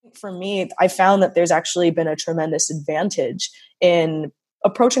for me, I found that there's actually been a tremendous advantage in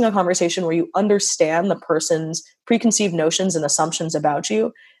approaching a conversation where you understand the person's preconceived notions and assumptions about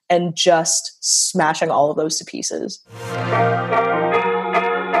you and just smashing all of those to pieces.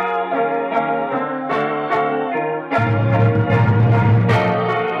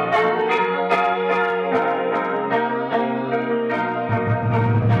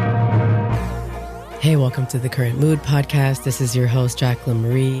 Hey, welcome to the Current Mood podcast. This is your host, Jacqueline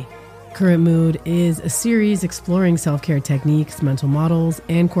Marie. Current Mood is a series exploring self-care techniques, mental models,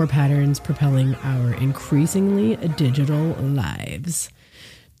 and core patterns propelling our increasingly digital lives.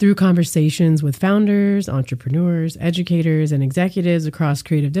 Through conversations with founders, entrepreneurs, educators, and executives across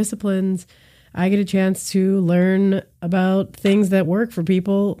creative disciplines, I get a chance to learn about things that work for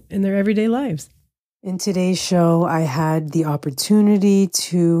people in their everyday lives. In today's show, I had the opportunity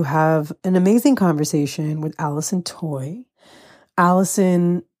to have an amazing conversation with Allison Toy.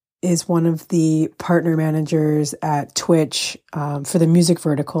 Allison is one of the partner managers at Twitch for the music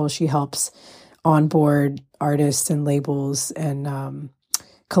vertical. She helps onboard artists and labels and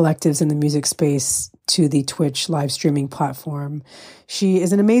collectives in the music space to the Twitch live streaming platform. She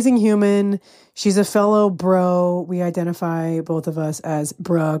is an amazing human. She's a fellow bro. We identify both of us as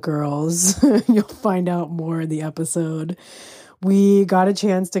bruh girls. You'll find out more in the episode. We got a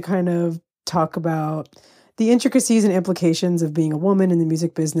chance to kind of talk about the intricacies and implications of being a woman in the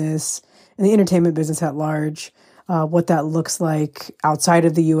music business and the entertainment business at large, what that looks like outside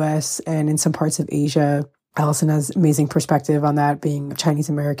of the US and in some parts of Asia. Allison has amazing perspective on that, being Chinese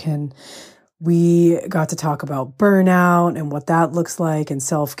American. We got to talk about burnout and what that looks like and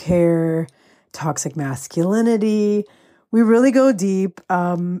self-care, toxic masculinity. We really go deep.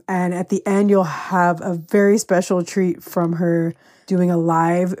 And at the end, you'll have a very special treat from her doing a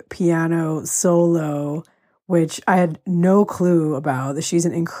live piano solo, which I had no clue about. She's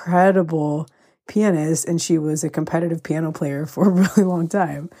an incredible pianist, and she was a competitive piano player for a really long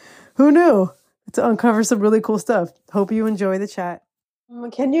time. Who knew? To uncover some really cool stuff. Hope you enjoy the chat.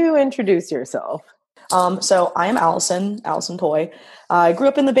 Can you introduce yourself? So I am Allison Toy. I grew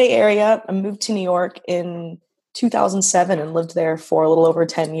up in the Bay Area. I moved to New York in 2007 and lived there for a little over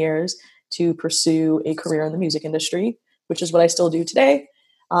 10 years to pursue a career in the music industry, which is what I still do today.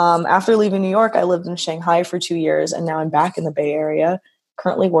 After leaving New York, I lived in Shanghai for 2 years, and now I'm back in the Bay Area,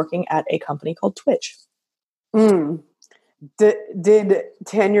 currently working at a company called Twitch. Did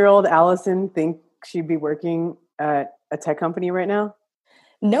 10-year-old Allison think she'd be working at a tech company right now?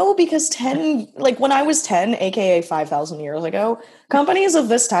 No, because when I was 10, aka 5,000 years ago, companies of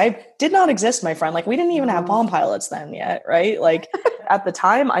this type did not exist, my friend. Like, we didn't even have Palm Pilots then yet, right? Like, at the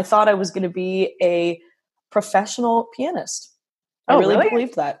time, I thought I was going to be a professional pianist. I really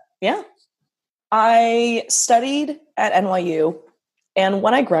believed that. Yeah. I studied at NYU. And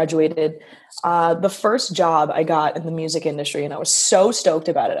when I graduated, the first job I got in the music industry, and I was so stoked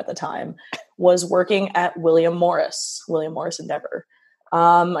about it at the time, was working at William Morris Endeavor.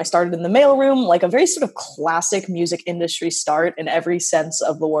 I started in the mailroom, like a very sort of classic music industry start in every sense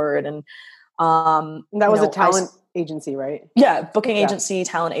of the word. And that was a talent agency, right? Yeah, booking agency,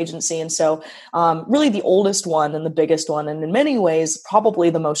 talent agency. And so really the oldest one and the biggest one, and in many ways, probably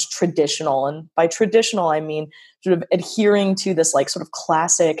the most traditional. And by traditional, I mean sort of adhering to this like sort of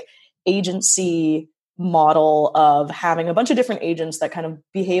classic agency model of having a bunch of different agents that kind of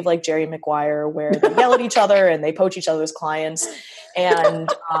behave like Jerry Maguire, where they yell at each other and they poach each other's clients. And,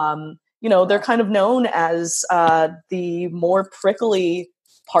 they're kind of known as the more prickly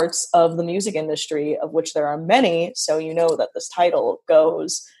parts of the music industry, of which there are many. So you know that this title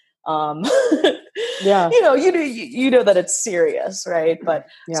goes, yeah, you know that it's serious, right? But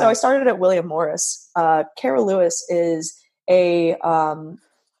so I started at William Morris. Kara Lewis is a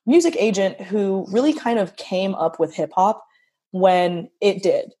music agent who really kind of came up with hip hop when it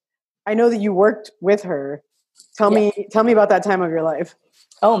did. I know that you worked with her. Tell me about that time of your life.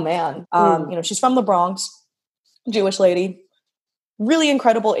 Oh man. She's from the Bronx, Jewish lady, really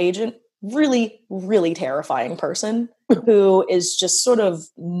incredible agent, really, really terrifying person who is just sort of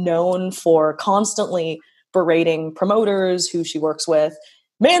known for constantly berating promoters who she works with,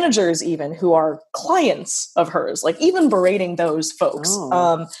 managers even who are clients of hers, like even berating those folks.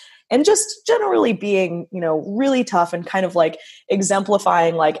 And just generally being, really tough and kind of like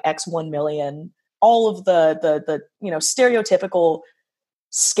exemplifying like X 1 million, all of the stereotypical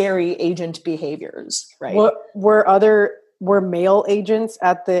scary agent behaviors, right? Were male agents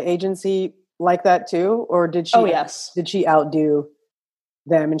at the agency like that too? Or did she, did she outdo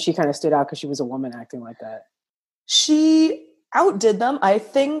them and she kind of stood out because she was a woman acting like that? She outdid them. I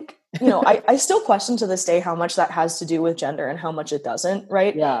think I still question to this day how much that has to do with gender and how much it doesn't,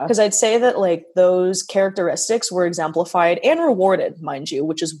 right? Yeah. Because I'd say that like those characteristics were exemplified and rewarded, mind you,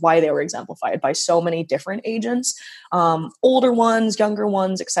 which is why they were exemplified by so many different agents, older ones, younger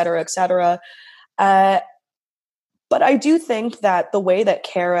ones, et cetera, et cetera. But I do think that the way that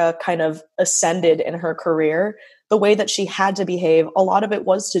Kara kind of ascended in her career, the way that she had to behave, a lot of it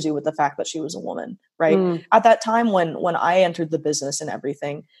was to do with the fact that she was a woman, right? At that time when I entered the business and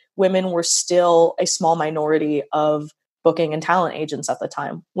everything, women were still a small minority of booking and talent agents at the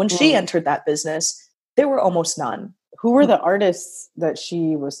time. When she entered that business, there were almost none. Who were the artists that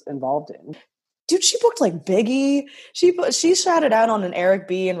she was involved in? Dude, she booked like Biggie. She shouted out on an Eric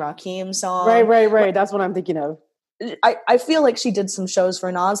B. and Rakim song. Right. That's what I'm thinking of. I feel like she did some shows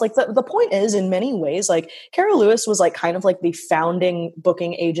for Nas. Like the point is, in many ways, like Kara Lewis was like kind of like the founding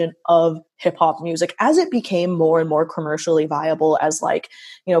booking agent of hip hop music as it became more and more commercially viable, as like,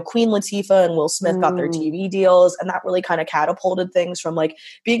 Queen Latifah and Will Smith got their TV deals. And that really kind of catapulted things from like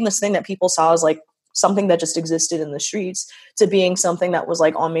being this thing that people saw as like something that just existed in the streets to being something that was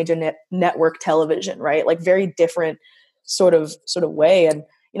like on major network television, right? Like very different sort of way. And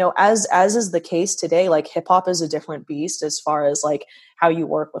as is the case today, like hip hop is a different beast as far as like how you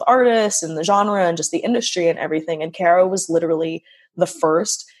work with artists and the genre and just the industry and everything. And Kara was literally the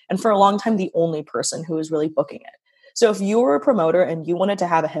first and for a long time the only person who was really booking it. So if you were a promoter and you wanted to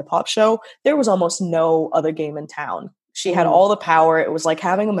have a hip hop show, there was almost no other game in town. She had all the power. It was like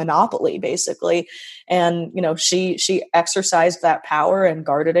having a monopoly, basically. And, she exercised that power and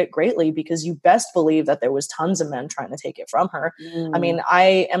guarded it greatly because you best believe that there was tons of men trying to take it from her. I mean,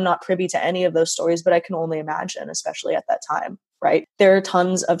 I am not privy to any of those stories, but I can only imagine, especially at that time, right? There are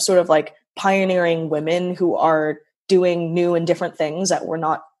tons of sort of like pioneering women who are doing new and different things that were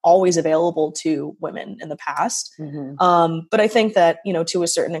not always available to women in the past. But I think that, to a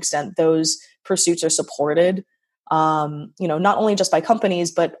certain extent, those pursuits are supported not only just by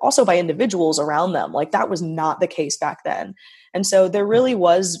companies, but also by individuals around them. Like that was not the case back then. And so there really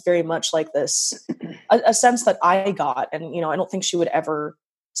was very much like this, a sense that I got, and, I don't think she would ever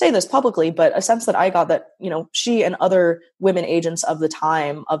say this publicly, but a sense that I got that, she and other women agents of the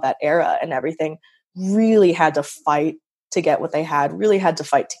time of that era and everything really had to fight to get what they had, really had to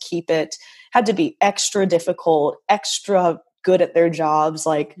fight to keep it, had to be extra difficult, extra good at their jobs.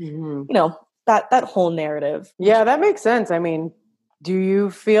 Like, that whole narrative. Yeah, that makes sense. I mean, do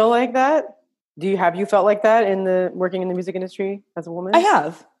you feel like that? Have you felt like that working in the music industry as a woman? I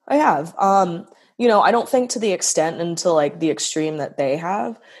have. I don't think to the extent and to like the extreme that they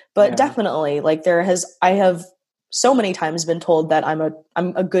have, but definitely like I have so many times been told that I'm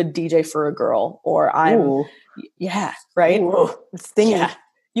a good DJ for a girl, or right? It's stinging. Yeah.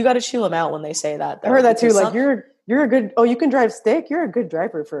 You got to chew them out when they say that, though. I heard that too. Like you're a good, you can drive stick. You're a good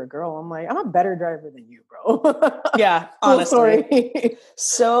driver for a girl. I'm like, I'm a better driver than you, bro. Yeah, honestly.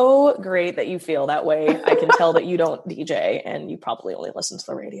 So great that you feel that way. I can tell that you don't DJ and you probably only listen to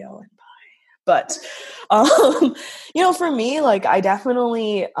the radio and but, for me, like I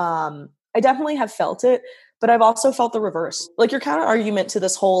definitely have felt it, but I've also felt the reverse. Like your counter argument to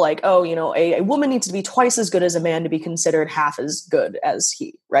this whole like, a woman needs to be twice as good as a man to be considered half as good as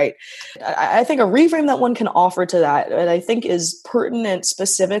he, right? I think a reframe that one can offer to that I think is pertinent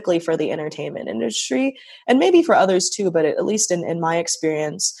specifically for the entertainment industry and maybe for others too, but at least in my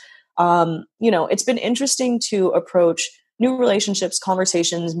experience, it's been interesting to approach new relationships,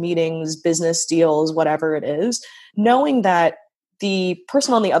 conversations, meetings, business deals, whatever it is, knowing that the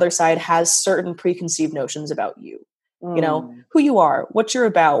person on the other side has certain preconceived notions about you, who you are, what you're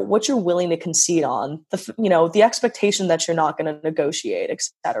about, what you're willing to concede on, the expectation that you're not going to negotiate, et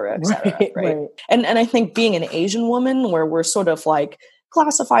cetera, right? And I think being an Asian woman where we're sort of like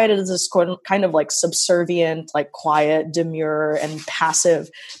classified as this kind of like subservient, like quiet, demure, and passive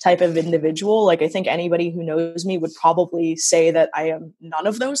type of individual. Like I think anybody who knows me would probably say that I am none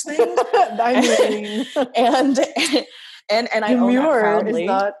of those things. And I own that proudly.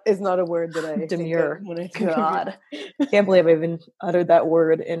 Is not a word that I demure. God, can't believe I even uttered that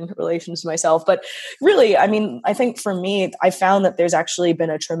word in relation to myself. But really, I mean, I think for me, I found that there's actually been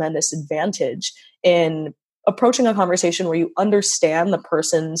a tremendous advantage in approaching a conversation where you understand the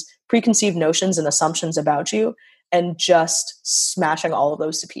person's preconceived notions and assumptions about you and just smashing all of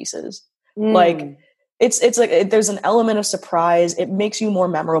those to pieces. Like it's like there's an element of surprise. It makes you more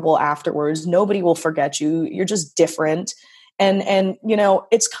memorable afterwards. Nobody will forget you. You're just different. And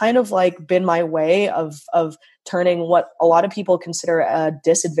it's kind of like been my way of turning what a lot of people consider a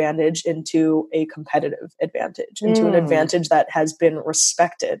disadvantage into a competitive advantage, into an advantage that has been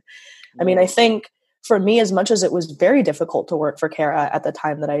respected. I mean, I think for me, as much as it was very difficult to work for Kara at the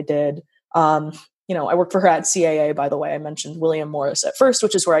time that I did, I worked for her at CAA, by the way. I mentioned William Morris at first,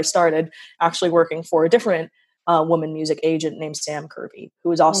 which is where I started actually working for a different woman music agent named Sam Kirby, who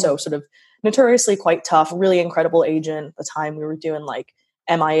was also sort of notoriously quite tough, really incredible agent. At the time we were doing like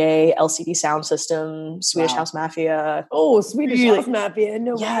MIA, LCD Sound System, Swedish House Mafia. Oh, Swedish House Mafia.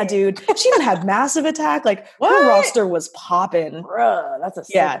 No way. Dude. She even had Massive Attack. Like her roster was popping. Bruh, that's a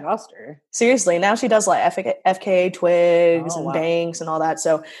sick roster. Seriously. Now she does like FKA Twigs and Banks and all that.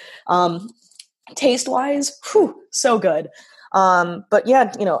 So taste wise, so good. But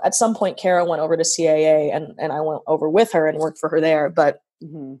yeah, at some point Kara went over to CAA and I went over with her and worked for her there. But,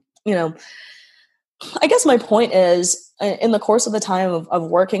 I guess my point is, in the course of the time of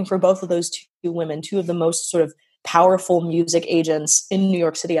working for both of those two women, two of the most sort of powerful music agents in New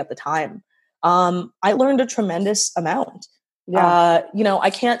York City at the time, I learned a tremendous amount. Yeah. I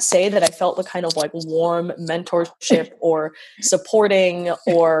can't say that I felt the kind of like warm mentorship or supporting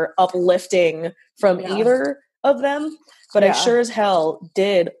or uplifting from either of them, but I sure as hell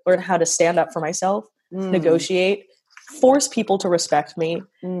did learn how to stand up for myself, negotiate, force people to respect me,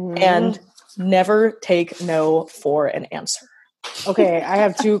 and never take no for an answer. Okay, I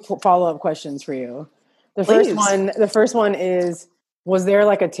have two follow-up questions for you. The first one is, was there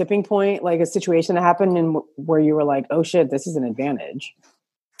like a tipping point, like a situation that happened where you were like, oh shit, this is an advantage?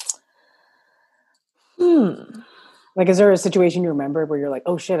 Like, is there a situation you remember where you're like,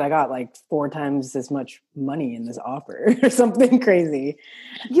 oh shit, I got like 4 times as much money in this offer or something crazy?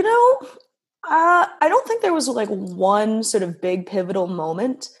 I don't think there was like one sort of big pivotal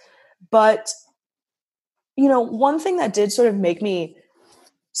moment, but, one thing that did sort of make me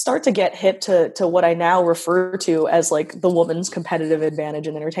start to get hip to what I now refer to as like the woman's competitive advantage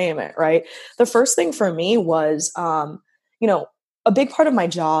in entertainment, right? The first thing for me was, a big part of my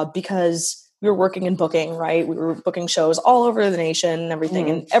job, because we were working in booking, right? We were booking shows all over the nation and everything,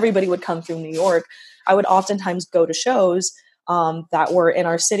 and everybody would come through New York. I would oftentimes go to shows that were in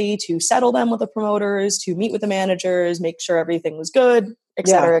our city to settle them with the promoters, to meet with the managers, make sure everything was good, et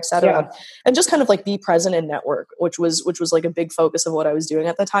cetera, et cetera. And just kind of like be present in network, which was like a big focus of what I was doing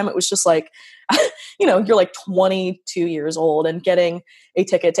at the time. It was just like, you're like 22 years old and getting a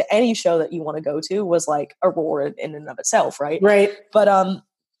ticket to any show that you want to go to was like a reward in and of itself. Right. Right. But,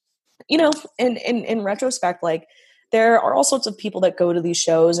 in retrospect, like, there are all sorts of people that go to these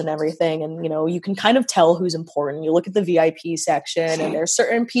shows and everything. And, you can kind of tell who's important. You look at the VIP section and there's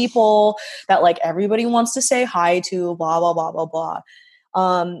certain people that like everybody wants to say hi to, blah, blah, blah, blah, blah.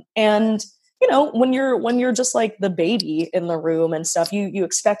 And, when you're just like the baby in the room and stuff, you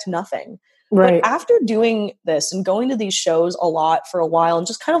expect nothing. Right. But after doing this and going to these shows a lot for a while and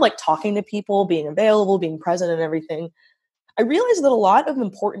just kind of like talking to people, being available, being present and everything, I realized that a lot of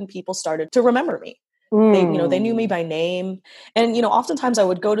important people started to remember me. They knew me by name. And, oftentimes I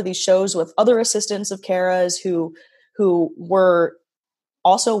would go to these shows with other assistants of Kara's who were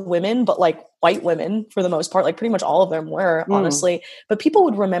also women, but like white women for the most part, like pretty much all of them were, honestly, but people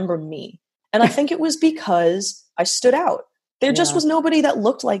would remember me. And I think it was because I stood out. There just was nobody that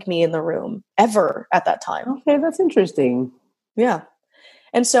looked like me in the room ever at that time. Okay. That's interesting. Yeah.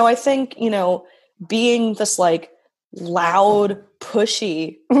 And so I think, being this like loud,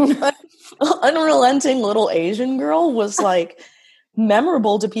 pushy, unrelenting little Asian girl was like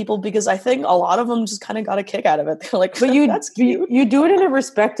memorable to people because I think a lot of them just kind of got a kick out of it. They're like, but that's cute. You do it in a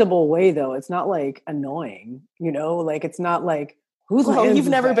respectable way though. It's not like annoying, like it's not like, you've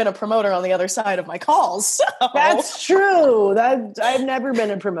never been a promoter on the other side of my calls. So. That's true. I've never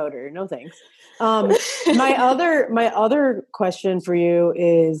been a promoter. No thanks. My other question for you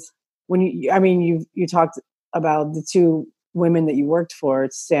is when you talked about the two women that you worked for,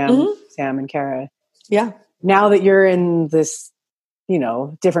 Sam and Kara. Yeah. Now that you're in this,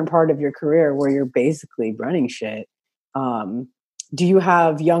 different part of your career where you're basically running shit, do you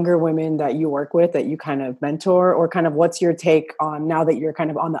have younger women that you work with that you kind of mentor, or kind of what's your take on, now that you're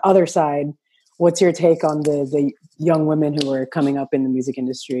kind of on the other side, what's your take on the young women who are coming up in the music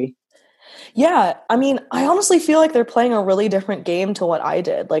industry? Yeah. I honestly feel like they're playing a really different game to what I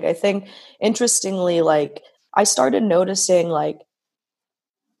did. Like, I think interestingly, like, I started noticing like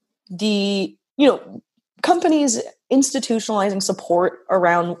the, companies institutionalizing support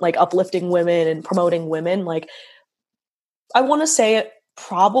around like uplifting women and promoting women. Like, I want to say it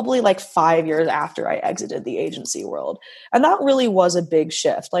probably like 5 years after I exited the agency world. And that really was a big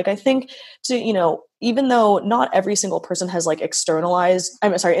shift. Like, I think even though not every single person has like internalized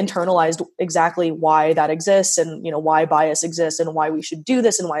exactly why that exists and, why bias exists and why we should do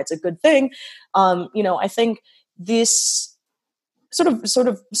this and why it's a good thing. I think this sort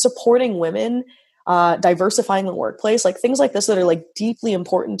of supporting women diversifying the workplace, like things like this that are like deeply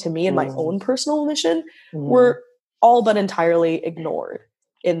important to me and my own personal mission were all but entirely ignored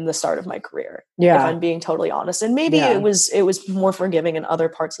in the start of my career. If I'm being totally honest. And maybe it was more forgiving in other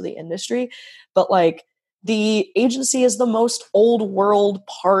parts of the industry, but like the agency is the most old world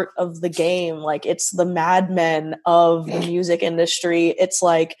part of the game. Like it's the Mad Men of the music industry. It's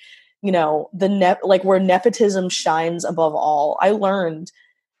like, you know, like where nepotism shines above all. I learned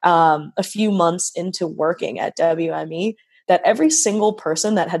a few months into working at WME that every single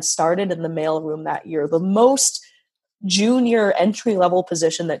person that had started in the mailroom that year, the most junior entry level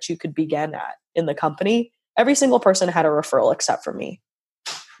position that you could begin at in the company, every single person had a referral except for me.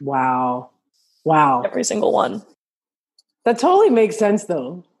 Wow. Every single one. That totally makes sense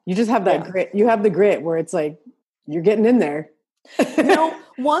though. You just have that grit. You have the grit where it's like, you're getting in there. You know,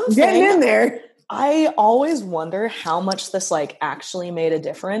 one thing getting in there. I always wonder how much this like actually made a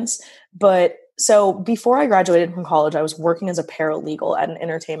difference. But so before I graduated from college, I was working as a paralegal at an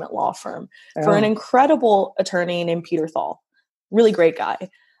entertainment law firm for an incredible attorney named Peter Thal. Really great guy.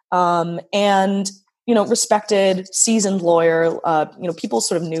 And, you know, respected, seasoned lawyer. You know, people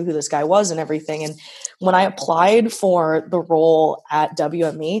sort of knew who this guy was and everything. And when I applied for the role at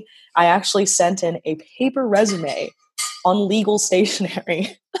WME, I actually sent in a paper resume on legal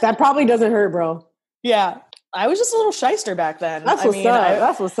stationery. That probably doesn't hurt, bro. Yeah. I was just a little shyster back then. That's what's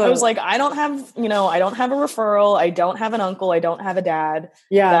up. I was like, I don't have a referral. I don't have an uncle. I don't have a dad.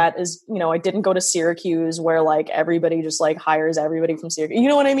 Yeah. That is, you know, I didn't go to Syracuse where like everybody just like hires everybody from Syracuse. You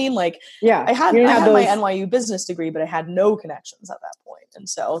know what I mean? Like, yeah, I had my NYU business degree, but I had no connections at that point. And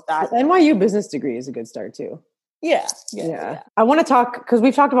so that the NYU business degree is a good start too. Yeah. I want to talk, because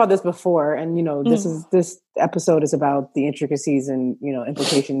we've talked about this before, and you know, this episode is about the intricacies and, you know,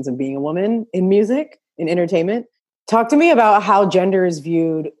 implications of being a woman in music, in entertainment. Talk to me about how gender is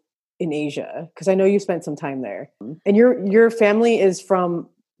viewed in Asia, because I know you spent some time there. And your family is from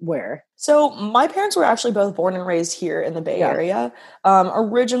where? So my parents were actually both born and raised here in the Bay Area.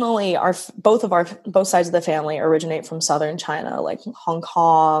 Originally, both sides of the family originate from southern China, like Hong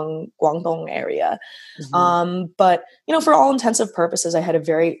Kong, Guangdong area. But you know, for all intensive purposes, I had a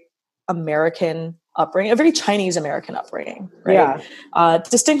very American upbringing, a very Chinese American upbringing, right?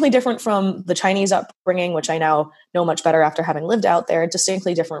 Distinctly different from the Chinese upbringing, which I now know much better after having lived out there.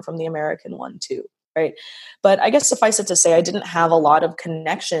 Distinctly different from the American one too. Right. But I guess suffice it to say, I didn't have a lot of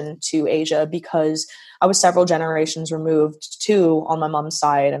connection to Asia because I was several generations removed, 2 on my mom's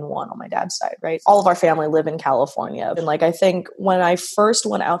side and 1 on my dad's side. Right. All of our family live in California. And like, I think when I first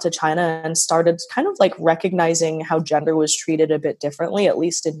went out to China and started kind of like recognizing how gender was treated a bit differently, at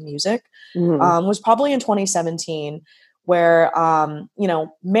least in music, was probably in 2017. Where, you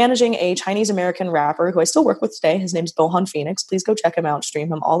know, managing a Chinese American rapper who I still work with today, his name's Bohan Phoenix. Please go check him out,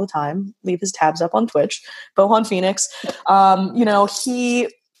 stream him all the time. Leave his tabs up on Twitch. Bohan Phoenix. You know, he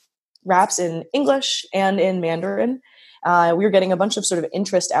raps in English and in Mandarin. We were getting a bunch of sort of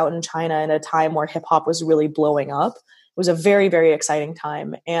interest out in China in a time where hip hop was really blowing up. It was a very, very exciting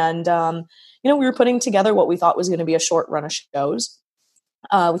time. And, you know, we were putting together what we thought was going to be a short run of shows.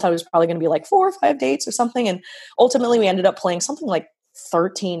 We thought it was probably going to be like 4 or 5 dates or something. And ultimately we ended up playing something like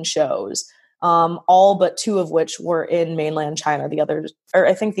 13 shows, all but 2 of which were in mainland China.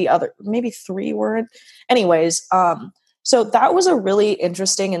 Maybe 3 weren't. Anyways, so that was a really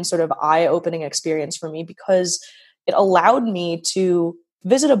interesting and sort of eye-opening experience for me because it allowed me to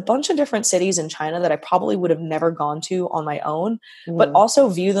visit a bunch of different cities in China that I probably would have never gone to on my own, but also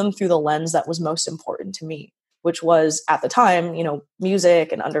view them through the lens that was most important to me, which was at the time, you know,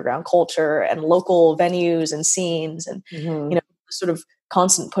 music and underground culture and local venues and scenes and, you know, sort of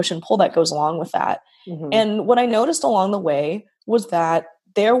constant push and pull that goes along with that. And what I noticed along the way was that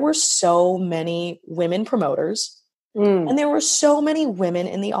there were so many women promoters and there were so many women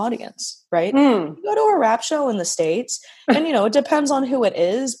in the audience, right? You go to a rap show in the States and, you know, it depends on who it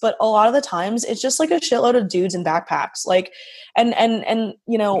is, but a lot of the times it's just like a shitload of dudes in backpacks. Like, and,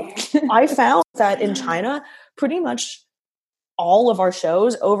 you know, I found that in China, pretty much all of our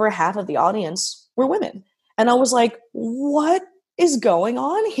shows, over half of the audience were women. And I was like, what is going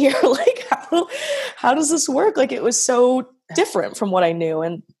on here? Like, how does this work? Like, it was so different from what I knew.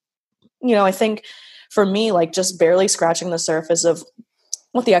 And, you know, I think for me, like just barely scratching the surface of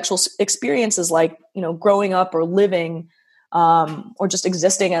what the actual experience is like, you know, growing up or living or just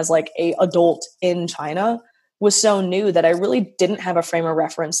existing as like a adult in China was so new that I really didn't have a frame of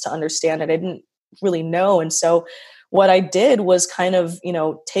reference to understand it. I didn't really know. And so what I did was kind of, you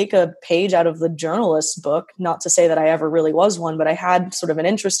know, take a page out of the journalist's book, not to say that I ever really was one, but I had sort of an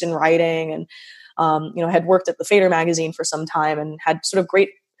interest in writing and, you know, had worked at the Fader magazine for some time and had sort of great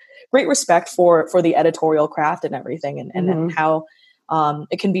great respect for the editorial craft and everything, and how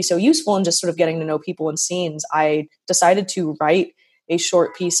it can be so useful in just sort of getting to know people and scenes. I decided to write a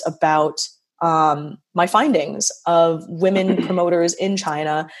short piece about my findings of women promoters in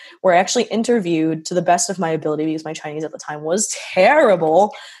China, where I actually interviewed, to the best of my ability, because my Chinese at the time was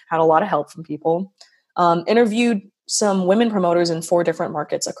terrible, had a lot of help from people, interviewed some women promoters in 4 different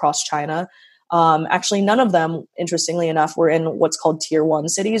markets across China. Actually, none of them, interestingly enough, were in what's called tier 1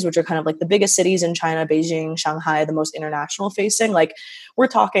 cities, which are kind of like the biggest cities in China: Beijing, Shanghai, the most international facing. Like, we're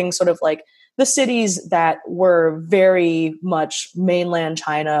talking sort of like the cities that were very much mainland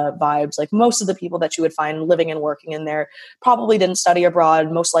China vibes. Like, most of the people that you would find living and working in there probably didn't study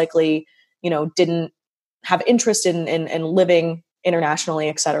abroad, most likely, didn't have interest in living internationally,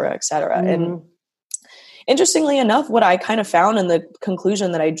 et cetera, et cetera. And interestingly enough, what I kind of found, and the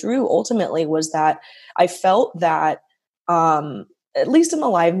conclusion that I drew ultimately, was that I felt that, at least in the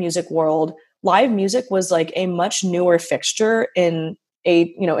live music world, live music was like a much newer fixture in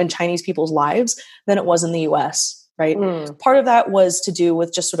Chinese people's lives than it was in the US, right? Part of that was to do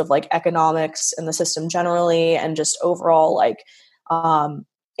with just sort of like economics and the system generally, and just overall like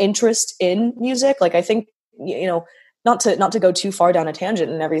interest in music. Like, I think, not to go too far down a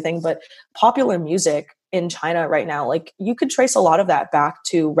tangent and everything, but popular music in China right now, like, you could trace a lot of that back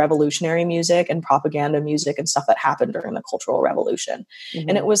to revolutionary music and propaganda music and stuff that happened during the Cultural Revolution.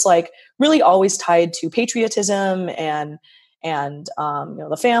 And it was like really always tied to patriotism and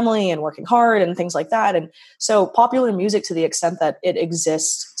the family and working hard and things like that. And so popular music, to the extent that it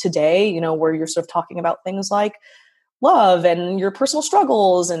exists today, where you're sort of talking about things like love and your personal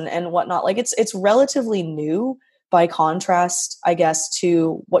struggles and whatnot, like, it's relatively new by contrast, I guess,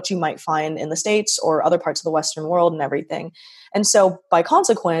 to what you might find in the States or other parts of the Western world and everything. And so by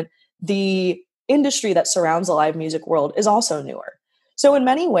consequent, the industry that surrounds the live music world is also newer. So in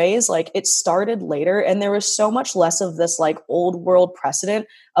many ways, like, it started later, and there was so much less of this like old world precedent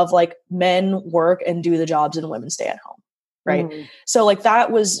of like men work and do the jobs and women stay at home. Right. So like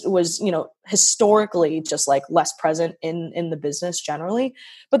that was, historically just like less present in the business generally.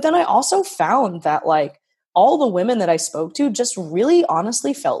 But then I also found that like all the women that I spoke to just really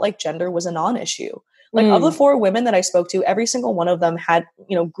honestly felt like gender was a non-issue. Like, of the 4 women that I spoke to, every single one of them had,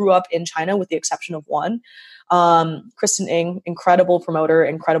 grew up in China, with the exception of one. Kristen Ng, incredible promoter,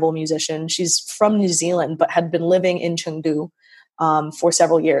 incredible musician. She's from New Zealand, but had been living in Chengdu for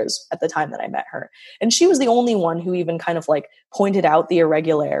several years at the time that I met her. And she was the only one who even kind of like pointed out the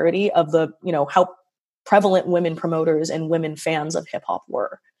irregularity of the, how prevalent women promoters and women fans of hip hop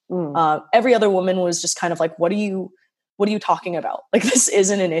were. Every other woman was just kind of like, what are you talking about? Like, this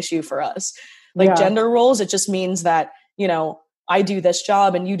isn't an issue for us. Like, gender roles, it just means that, I do this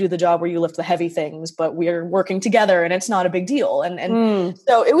job and you do the job where you lift the heavy things, but we're working together and it's not a big deal. And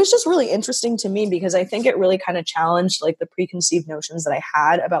so it was just really interesting to me, because I think it really kind of challenged like the preconceived notions that I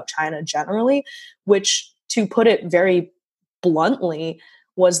had about China generally, which, to put it very bluntly,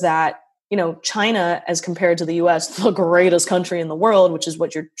 was that, China, as compared to the US, the greatest country in the world, which is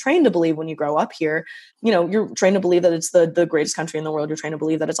what you're trained to believe when you grow up here. You're trained to believe that it's the greatest country in the world. You're trained to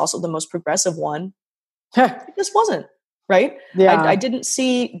believe that it's also the most progressive one. It just wasn't, right? Yeah. I didn't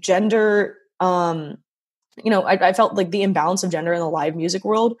see gender, I felt like the imbalance of gender in the live music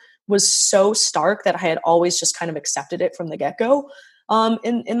world was so stark that I had always just kind of accepted it from the get-go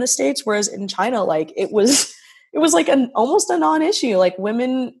in the States. Whereas in China, like, it was like almost a non-issue. Like,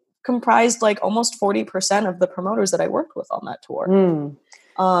 women comprised like almost 40% of the promoters that I worked with on that tour.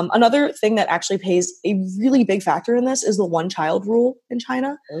 Another thing that actually plays a really big factor in this is the one child rule in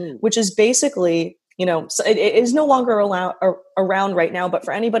China, which is basically, so it is no longer around right now, but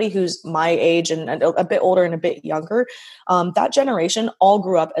for anybody who's my age and a bit older and a bit younger, that generation all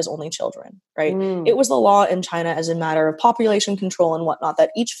grew up as only children, right? It was the law in China, as a matter of population control and whatnot, that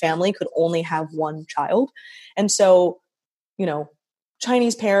each family could only have one child. And so,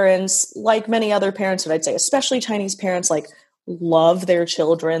 Chinese parents, like many other parents, but I'd say especially Chinese parents, like, love their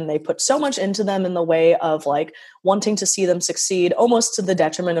children. They put so much into them in the way of like wanting to see them succeed, almost to the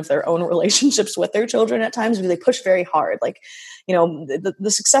detriment of their own relationships with their children at times, because they push very hard. Like, the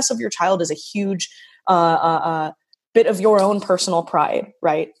success of your child is a huge bit of your own personal pride,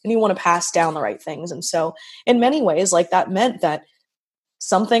 right? And you want to pass down the right things. And so in many ways, like, that meant that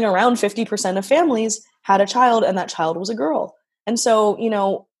something around 50% of families had a child, and that child was a girl. And so,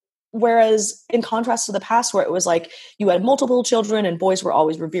 whereas in contrast to the past, where it was like you had multiple children and boys were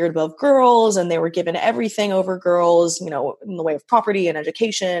always revered above girls and they were given everything over girls, in the way of property and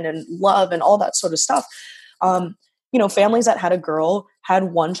education and love and all that sort of stuff. Families that had a girl had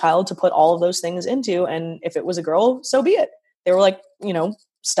one child to put all of those things into. And if it was a girl, so be it. They were like,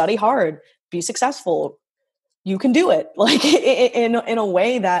 study hard, be successful. You can do it, like in a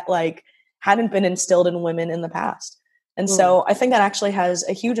way that like hadn't been instilled in women in the past. And so I think that actually has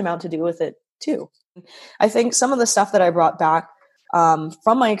a huge amount to do with it too. I think some of the stuff that I brought back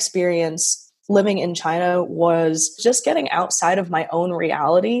from my experience living in China was just getting outside of my own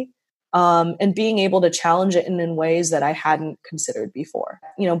reality and being able to challenge it in ways that I hadn't considered before.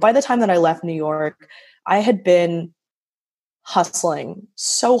 You know, by the time that I left New York, I had been hustling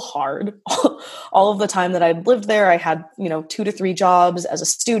so hard all of the time that I'd lived there. I had, 2 to 3 jobs as a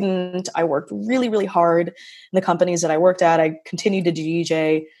student. I worked really, really hard in the companies that I worked at. I continued to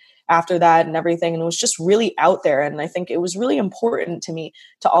DJ after that and everything. And it was just really out there. And I think it was really important to me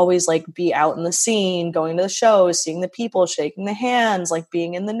to always like be out in the scene, going to the shows, seeing the people, shaking the hands, like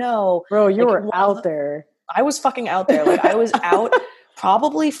being in the know. Bro, you were out there. I was fucking out there. Like I was out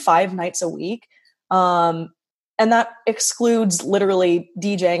probably 5 nights a week. And that excludes literally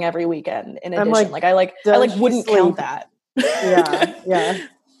DJing every weekend. In addition, I wouldn't count that. Yeah.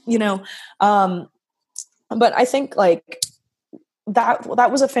 But I think like that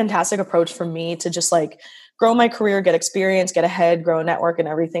was a fantastic approach for me to just like grow my career, get experience, get ahead, grow a network and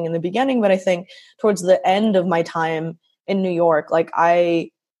everything in the beginning. But I think towards the end of my time in New York, like I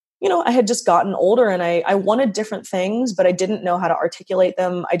had just gotten older and I wanted different things, but I didn't know how to articulate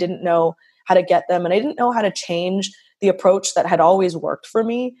them. I didn't know how to get them. And I didn't know how to change the approach that had always worked for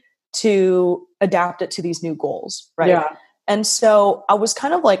me to adapt it to these new goals. Right. Yeah. And so I was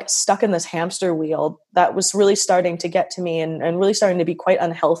kind of like stuck in this hamster wheel that was really starting to get to me and really starting to be quite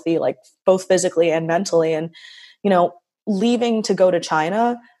unhealthy, like both physically and mentally. And, leaving to go to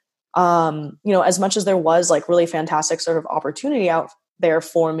China, as much as there was like really fantastic sort of opportunity out there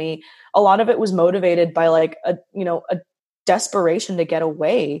for me, a lot of it was motivated by like a desperation to get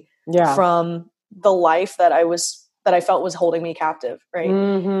away from the life that I felt was holding me captive. Right.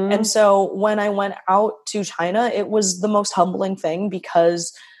 Mm-hmm. And so when I went out to China, it was the most humbling thing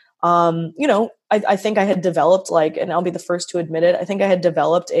because, I think I had developed and I'll be the first to admit it, I think I had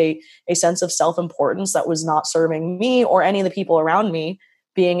developed a sense of self-importance that was not serving me or any of the people around me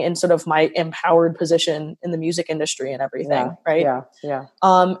being in sort of my empowered position in the music industry and everything. Yeah, right. Yeah.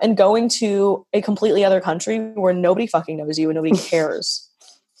 And going to a completely other country where nobody fucking knows you and nobody cares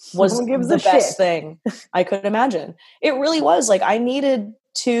was the best thing I could imagine. It really was. Like I needed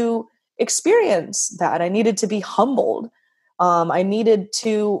to experience that. I needed to be humbled. I needed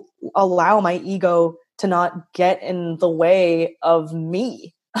to allow my ego to not get in the way of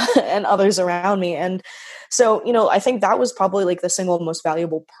me and others around me. And so, I think that was probably like the single most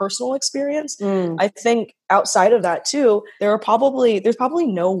valuable personal experience. I think outside of that too, there's probably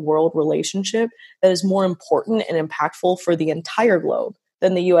no world relationship that is more important and impactful for the entire globe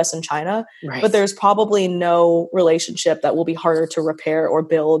than the US and China. Right. But there's probably no relationship that will be harder to repair or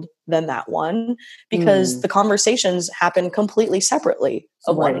build than that one, because the conversations happen completely separately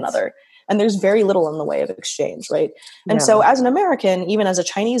of one another. And there's very little in the way of exchange, right? And so as an American, even as a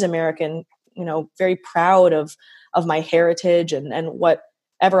Chinese American, very proud of my heritage and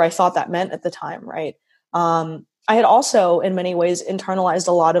whatever I thought that meant at the time, right? I had also, in many ways, internalized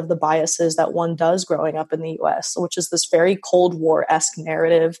a lot of the biases that one does growing up in the US, which is this very Cold War-esque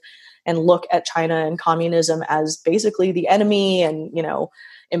narrative and look at China and communism as basically the enemy and,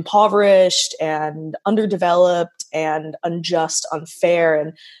 impoverished and underdeveloped and unjust, unfair.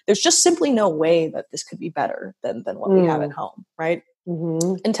 And there's just simply no way that this could be better than what we have at home, right?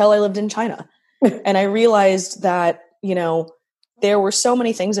 Mm-hmm. Until I lived in China. And I realized that, there were so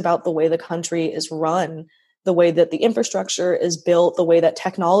many things about the way the country is run, the way that the infrastructure is built, the way that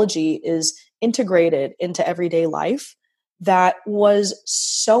technology is integrated into everyday life, that was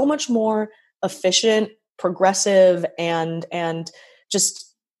so much more efficient, progressive, and just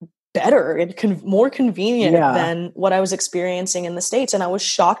better and more convenient than what I was experiencing in the States. And I was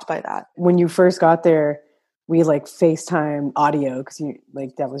shocked by that. When you first got there, we like FaceTime audio because you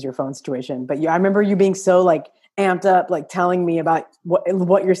like that was your phone situation. But I remember you being so like amped up, like telling me about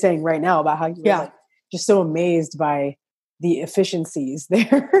what you're saying right now about how you were like, just so amazed by the efficiencies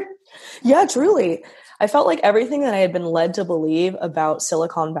there. Yeah, truly. I felt like everything that I had been led to believe about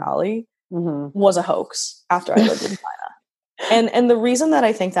Silicon Valley was a hoax after I lived in China. And the reason that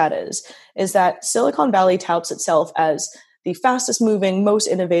I think that is that Silicon Valley touts itself as the fastest moving, most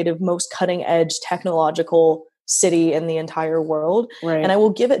innovative, most cutting edge technological city in the entire world. Right. And I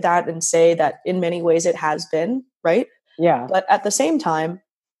will give it that and say that in many ways it has been, right? Yeah. But at the same time,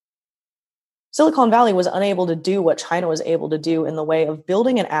 Silicon Valley was unable to do what China was able to do in the way of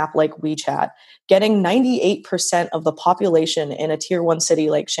building an app like WeChat, getting 98% of the population in a tier 1 city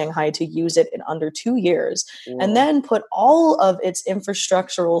like Shanghai to use it in under 2 years, and then put all of its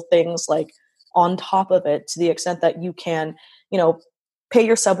infrastructural things like on top of it to the extent that you can, pay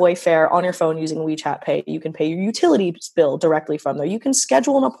your subway fare on your phone using WeChat Pay. You can pay your utilities bill directly from there. You can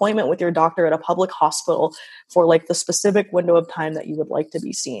schedule an appointment with your doctor at a public hospital for like the specific window of time that you would like to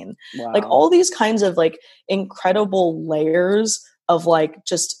be seen. Wow. Like all these kinds of like incredible layers of like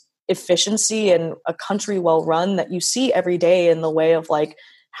just efficiency and a country well run that you see every day in the way of like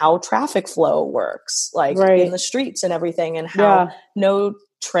how traffic flow works, like in the streets and everything, and how no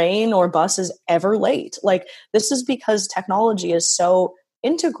train or bus is ever late. Like this is because technology is so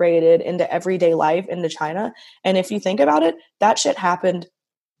integrated into everyday life into China. And if you think about it, that shit happened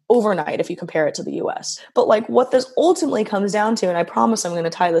overnight if you compare it to the US. But like what this ultimately comes down to, and I promise I'm going to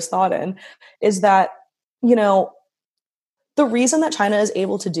tie this thought in, is that, the reason that China is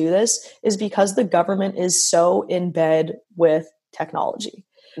able to do this is because the government is so in bed with technology.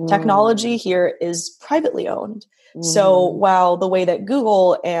 Technology here is privately owned. So while the way that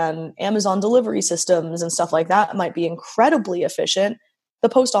Google and Amazon delivery systems and stuff like that might be incredibly efficient, the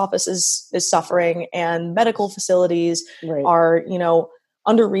post office is suffering, and medical facilities are,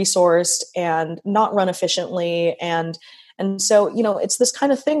 under-resourced and not run efficiently. And so, it's this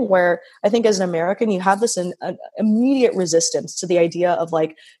kind of thing where I think as an American, you have this an immediate resistance to the idea of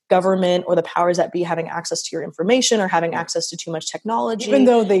like government or the powers that be having access to your information or having access to too much technology. Even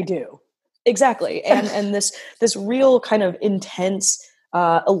though they do. Exactly. And this real kind of intense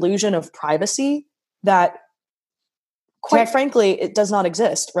illusion of privacy that, quite frankly, it does not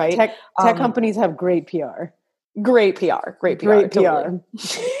exist, right? Tech companies have great PR. Great PR. Totally.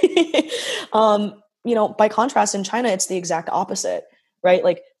 By contrast, in China, it's the exact opposite, right?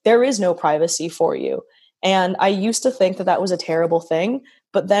 Like there is no privacy for you. And I used to think that was a terrible thing.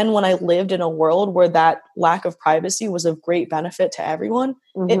 But then when I lived in a world where that lack of privacy was of great benefit to everyone,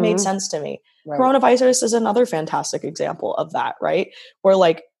 it made sense to me. Right. Coronavirus is another fantastic example of that, right? Where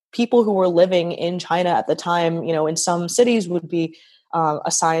like people who were living in China at the time, in some cities would be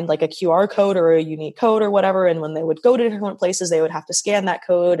assigned like a QR code or a unique code or whatever. And when they would go to different places, they would have to scan that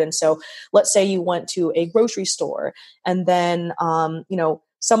code. And so let's say you went to a grocery store and then,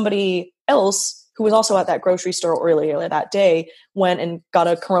 somebody else who was also at that grocery store earlier that day went and got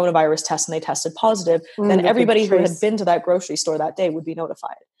a coronavirus test and they tested positive, then everybody who had been to that grocery store that day would be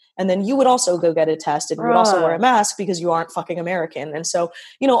notified. And then you would also go get it tested. You would also wear a mask because you aren't fucking American. And so,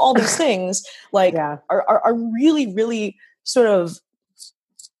 all these things like are really, really sort of,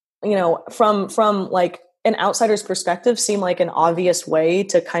 from like an outsider's perspective seem like an obvious way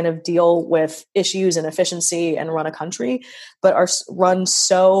to kind of deal with issues and efficiency and run a country, but are run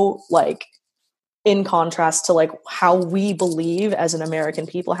so like in contrast to like how we believe as an American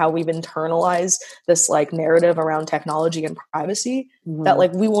people, how we've internalized this like narrative around technology and privacy that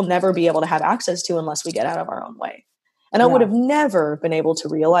like we will never be able to have access to unless we get out of our own way. And I would have never been able to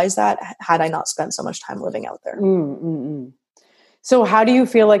realize that had I not spent so much time living out there. So how do you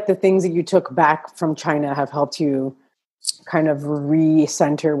feel like the things that you took back from China have helped you kind of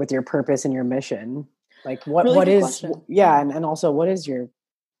recenter with your purpose and your mission? Like what is question. And also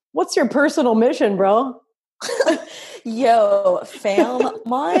what's your personal mission, bro? Yo, fam,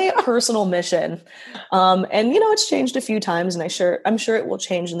 my personal mission. And it's changed a few times and I'm sure it will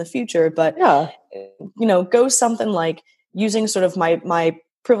change in the future, but goes something like using sort of my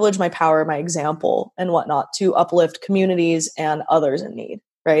privilege, my power, my example and whatnot to uplift communities and others in need.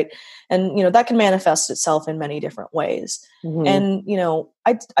 Right. And, that can manifest itself in many different ways. And,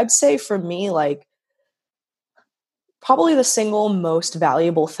 I'd say for me, like, probably the single most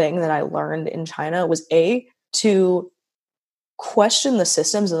valuable thing that I learned in China was to question the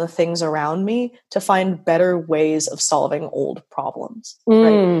systems and the things around me to find better ways of solving old problems.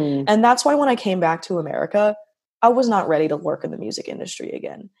 Right. And that's why when I came back to America, I was not ready to work in the music industry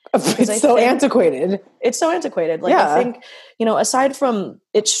again. It's so antiquated. It's so antiquated. Like I think, aside from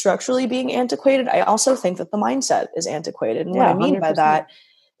it structurally being antiquated, I also think that the mindset is antiquated. And what I mean 100%. By that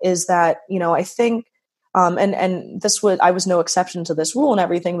is that, I think, and I was no exception to this rule and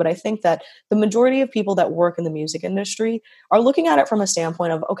everything, but I think that the majority of people that work in the music industry are looking at it from a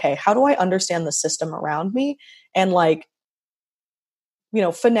standpoint of, okay, how do I understand the system around me and like,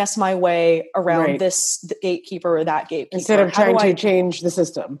 finesse my way around this gatekeeper or that gatekeeper. Instead of trying to change the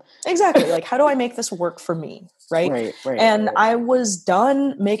system. Exactly. Like, how do I make this work for me? Right. And I was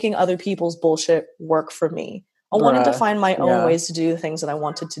done making other people's bullshit work for me. I wanted to find my own ways to do the things that I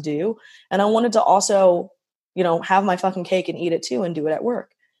wanted to do. And I wanted to also, have my fucking cake and eat it too and do it at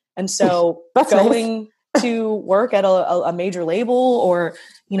work. And so That's going to work at a major label or,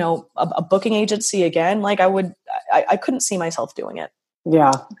 you know, a booking agency again, like I couldn't see myself doing it.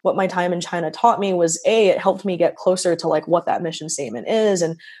 Yeah. What my time in China taught me was it helped me get closer to like what that mission statement is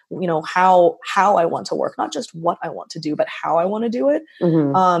and, you know, how I want to work, not just what I want to do, but how I want to do it.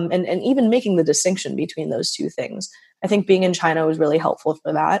 Mm-hmm. And even making the distinction between those two things. I think being in China was really helpful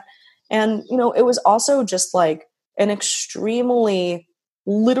for that. And, you know, it was also just like an extremely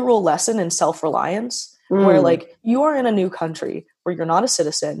literal lesson in self-reliance where like you are in a new country where you're not a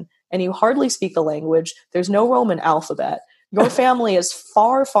citizen and you hardly speak the language. There's no Roman alphabet. Your family is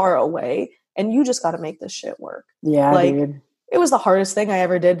far, far away and you just got to make this shit work. Yeah, like, dude. It was the hardest thing I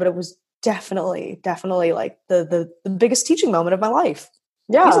ever did, but it was definitely like the biggest teaching moment of my life.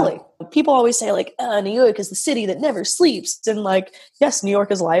 Yeah. Easily. People always say like, New York is the city that never sleeps. And like, yes, New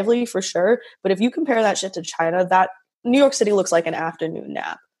York is lively for sure. But if you compare that shit to China, that New York City looks like an afternoon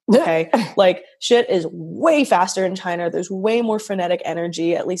nap. Okay. Like shit is way faster in China. There's way more frenetic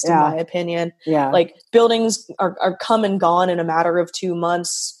energy, at least in my opinion. Yeah. Like buildings are come and gone in a matter of 2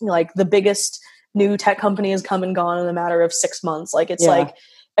 months. Like the biggest new tech company has come and gone in a matter of 6 months. Like it's like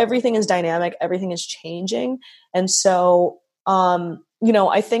everything is dynamic. Everything is changing. And so, you know,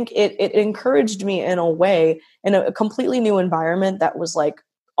 I think it encouraged me in a way in a completely new environment that was like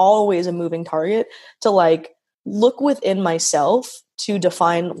always a moving target to like look within myself to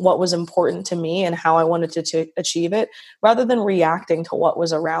define what was important to me and how I wanted to achieve it rather than reacting to what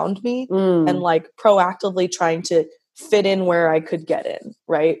was around me and like proactively trying to fit in where I could get in.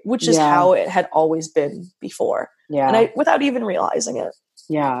 Right. Which is how it had always been before. Yeah. And without even realizing it.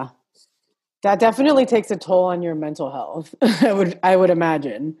 Yeah. That definitely takes a toll on your mental health. I would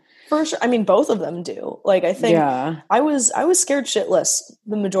imagine. For sure. I mean, both of them do. Like, I think I was scared shitless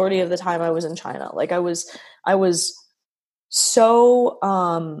the majority of the time I was in China. Like I was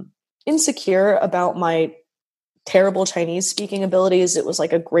so insecure about my terrible Chinese speaking abilities. It was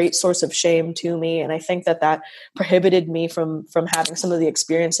like a great source of shame to me. And I think that prohibited me from having some of the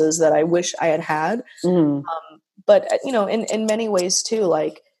experiences that I wish I had had. Mm-hmm. But, you know, in many ways too,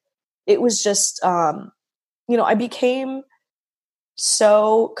 like it was just, you know, I became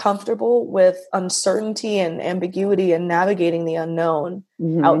so comfortable with uncertainty and ambiguity and navigating the unknown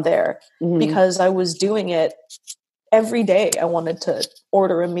out there because I was doing it every day. I wanted to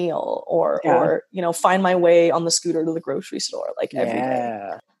order a meal or, you know, find my way on the scooter to the grocery store, like every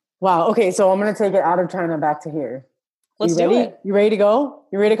day. Wow. Okay. So I'm going to take it out of China back to here. Let's do it. You ready to go?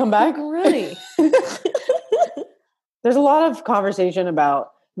 You ready to come back? I'm ready. There's a lot of conversation about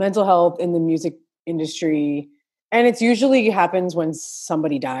mental health in the music industry. And it's usually happens when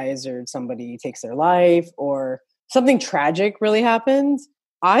somebody dies or somebody takes their life or something tragic really happens.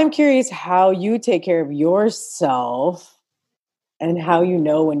 I'm curious how you take care of yourself and how you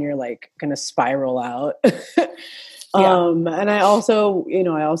know when you're like going to spiral out. And I also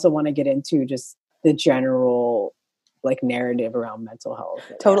want to get into just the general like narrative around mental health.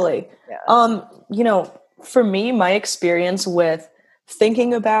 Totally. Yeah. You know, for me, my experience with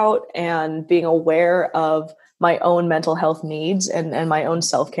thinking about and being aware of my own mental health needs and my own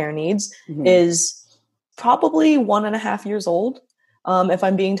self-care needs is probably 1.5 years old. If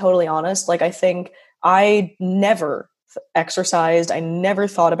I'm being totally honest, like I think I never exercised. I never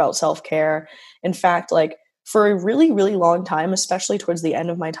thought about self-care. In fact, like for a really, really long time, especially towards the end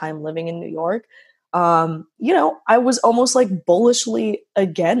of my time living in New York, you know, I was almost like bullishly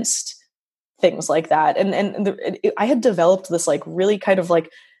against things like that. I had developed this like really kind of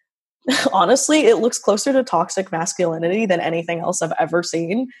like, honestly, it looks closer to toxic masculinity than anything else I've ever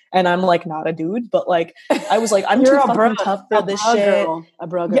seen. And I'm like not a dude, but like I was like, I'm too fucking tough for this shit. A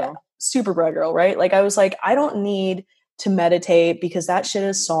bro girl. Yeah, super bro girl, right? Like I was like, I don't need to meditate because that shit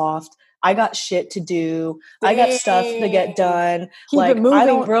is soft. I got shit to do. I got stuff to get done. Keep like, it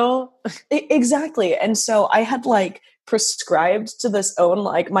moving, bro. Exactly. And so I had like prescribed to this own,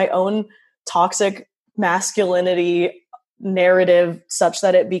 like my own toxic masculinity narrative such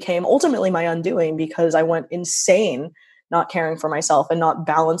that it became ultimately my undoing because I went insane not caring for myself and not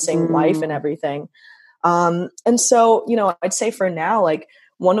balancing life and everything. And so, you know, I'd say for now, like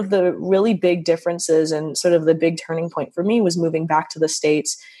one of the really big differences and sort of the big turning point for me was moving back to the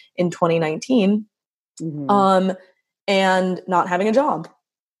States in 2019 and not having a job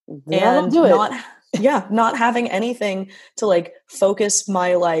and not having anything to like focus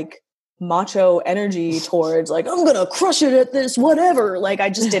my like macho energy towards, like I'm gonna crush it at this whatever. Like I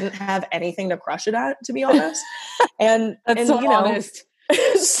just didn't have anything to crush it at, to be honest. And that's so honest.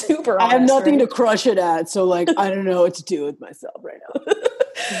 Super honest, I have nothing to crush it at, so like I don't know what to do with myself right now.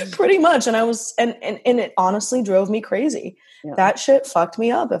 Pretty much. And I was, and it honestly drove me crazy. Yeah. That shit fucked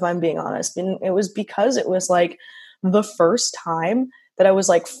me up, if I'm being honest. And it was because it was like the first time that I was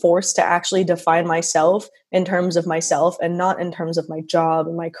like forced to actually define myself in terms of myself and not in terms of my job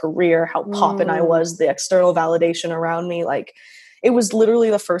and my career, how poppin' I was, the external validation around me. Like, it was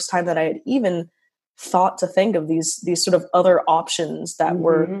literally the first time that I had even thought to think of these sort of other options that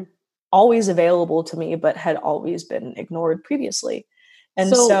were always available to me, but had always been ignored previously. And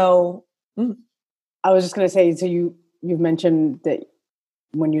so I was just going to say, so you've mentioned that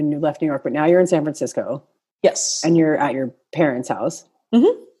when you left New York, but now you're in San Francisco. Yes. And you're at your parents' house.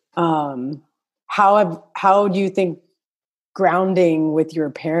 Mm-hmm. How do you think grounding with your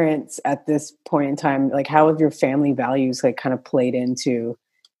parents at this point in time, like how have your family values like kind of played into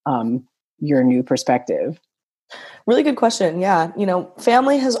your new perspective? Really good question. Yeah.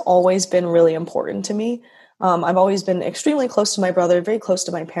 Family has always been really important to me. I've always been extremely close to my brother, very close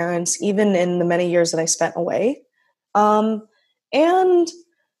to my parents, even in the many years that I spent away. And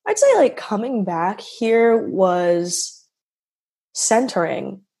I'd say like coming back here was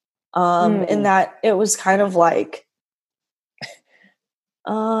centering, in that it was kind of like,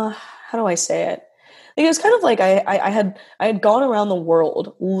 how do I say it? It was kind of like I had gone around the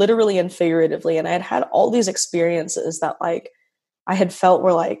world literally and figuratively, and I had all these experiences that like I had felt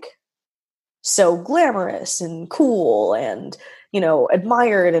were like so glamorous and cool and,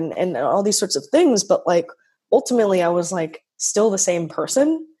 admired and all these sorts of things. But like, ultimately I was like still the same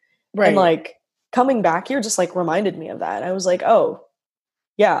person. Right. And like coming back here just like reminded me of that. I was like, oh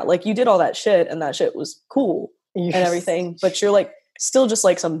yeah, like you did all that shit and that shit was cool and everything, but you're like still just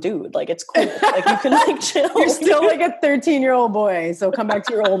like some dude. Like it's cool. Like you can like chill. You're still like a 13-year-old boy. So come back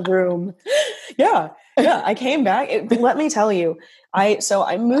to your old room. Yeah. I came back. Let me tell you,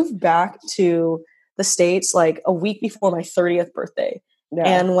 I moved back to the States like a week before my 30th birthday. Yeah.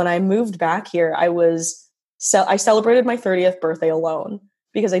 And when I moved back here, I celebrated my 30th birthday alone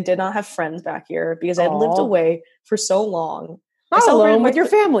because I did not have friends back here because I had lived away for so long. Not alone with your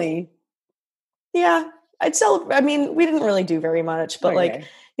family. Yeah. I mean, we didn't really do very much, but like,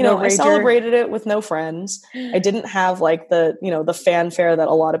 I celebrated it with no friends. I didn't have like the fanfare that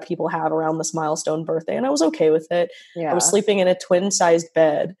a lot of people have around this milestone birthday. And I was okay with it. Yeah. I was sleeping in a twin-sized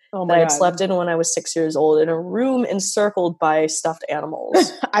bed that I had slept in when I was 6 years old in a room encircled by stuffed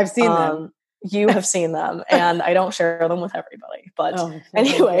animals. I've seen them. You have seen them, and I don't share them with everybody. But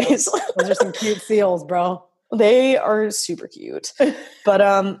anyways. Those are some cute seals, bro. They are super cute. But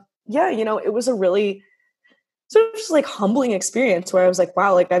it was a really sort of just like humbling experience where I was like,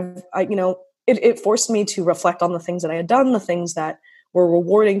 wow, like it forced me to reflect on the things that I had done, the things that were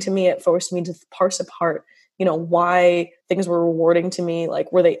rewarding to me. It forced me to parse apart, why things were rewarding to me.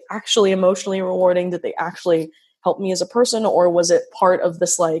 Like, were they actually emotionally rewarding? Did they actually help me as a person? Or was it part of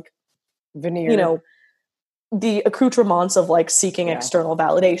this like veneer, the accoutrements of like seeking external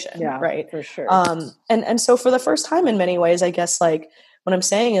validation? Yeah, right. For sure. And so for the first time in many ways, I guess like what I'm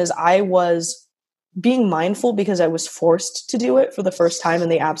saying is I was being mindful because I was forced to do it for the first time in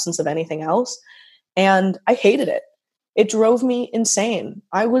the absence of anything else. And I hated it. It drove me insane.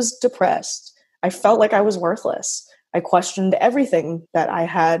 I was depressed. I felt like I was worthless. I questioned everything that I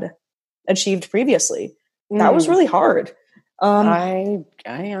had achieved previously. That was really hard. I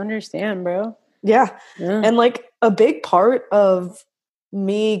understand, bro. Yeah. And like a big part of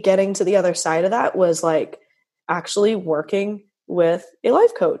me getting to the other side of that was like actually working with a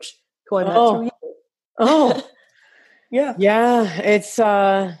life coach who I met through you. Oh, yeah.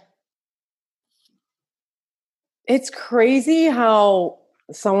 It's crazy how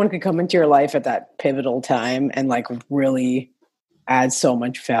someone could come into your life at that pivotal time and like really add so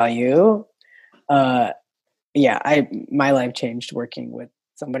much value. My life changed working with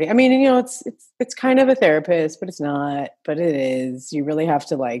somebody. I mean, it's kind of a therapist, but it's not, but it is. You really have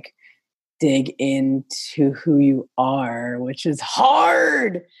to like dig into who you are, which is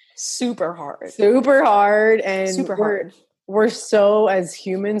hard. Super hard. And we're so, as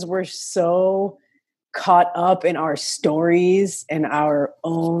humans, we're so caught up in our stories and our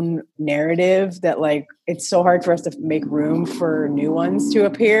own narrative that like it's so hard for us to make room for new ones to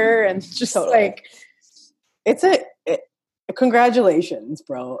appear. And it's just like congratulations,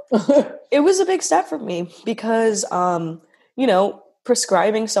 bro. It was a big step for me because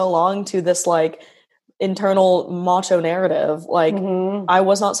prescribing so long to this like internal macho narrative, like I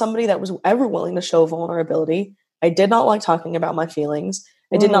was not somebody that was ever willing to show vulnerability. I did not like talking about my feelings.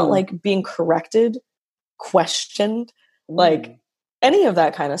 I did not like being corrected, questioned, like any of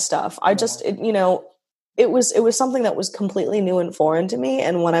that kind of stuff. I just it was something that was completely new and foreign to me.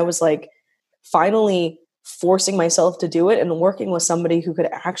 And when I was like finally forcing myself to do it and working with somebody who could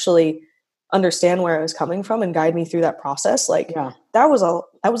actually understand where I was coming from and guide me through that process, like that was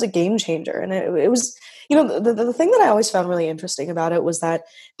a game changer. And it was, the thing that I always found really interesting about it was that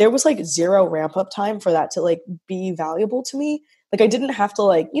there was like zero ramp up time for that to like be valuable to me. Like I didn't have to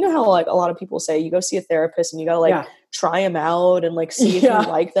like, how like a lot of people say you go see a therapist and you gotta like try them out and like see if you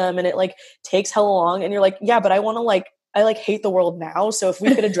like them, and it like takes hella long, and you're like, yeah, but I want to like, I like hate the world now. So if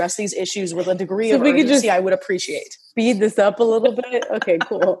we could address these issues with a degree of urgency, I would appreciate. Speed this up a little bit. Okay,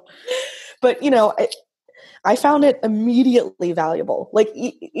 cool. But I found it immediately valuable. Like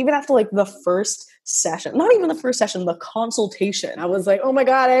even after like the first session, not even the first session, the consultation. I was like, oh my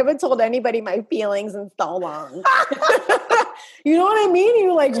God, I haven't told anybody my feelings in so long. You know what I mean?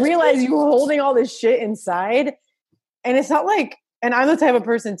 You like realize you were holding all this shit inside. And it's not like, and I'm the type of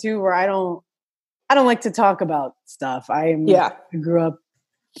person too, where I don't like to talk about stuff. I grew up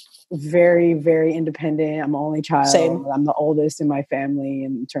very, very independent. I'm the only child. Same. I'm the oldest in my family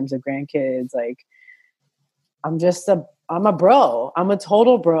in terms of grandkids. Like I'm a bro. I'm a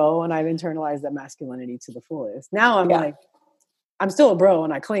total bro. And I've internalized that masculinity to the fullest. Now I'm like, I'm still a bro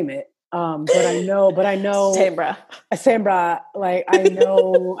and I claim it. But I know. Same bra. Like I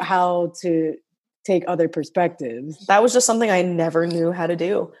know how to take other perspectives. That was just something I never knew how to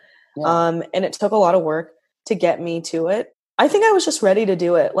do. Yeah. And it took a lot of work to get me to it. I think I was just ready to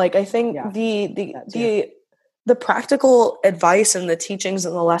do it. Like I think the practical advice and the teachings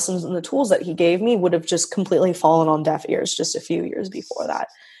and the lessons and the tools that he gave me would have just completely fallen on deaf ears just a few years before that.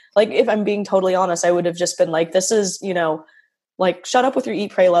 Like if I'm being totally honest, I would have just been like, this is, like shut up with your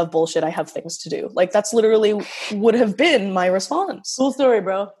eat, pray, love bullshit. I have things to do. Like that's literally would have been my response. Cool story,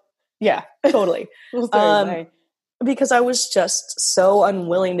 bro. Yeah, totally. Cool story, because I was just so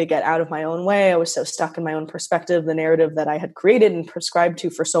unwilling to get out of my own way. I was so stuck in my own perspective, the narrative that I had created and prescribed to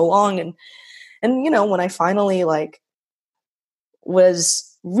for so long. And when I finally like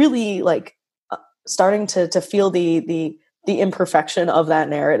was really like starting to feel the imperfection of that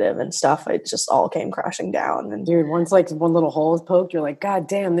narrative and stuff, it just all came crashing down. And dude, once like one little hole is poked, you're like, God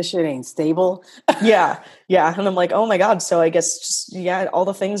damn, this shit ain't stable. Yeah. And I'm like, oh my God. So I guess just, all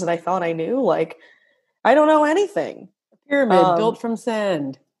the things that I thought I knew, like, I don't know anything. Pyramid built from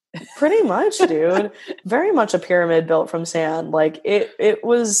sand. Pretty much, dude. Very much a pyramid built from sand. Like it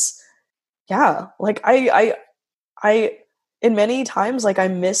was, like I in many times, like I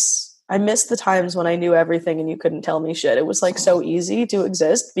miss the times when I knew everything and you couldn't tell me shit. It was like so easy to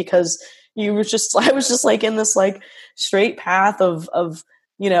exist because I was just like in this like straight path of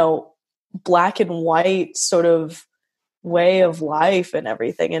black and white sort of way of life and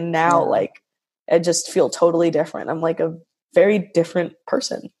everything. And now like I just feel totally different. I'm like a very different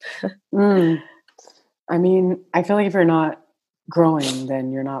person. I mean, I feel like if you're not growing,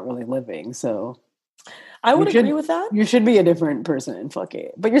 then you're not really living. So I would agree with that. You should be a different person. Fuck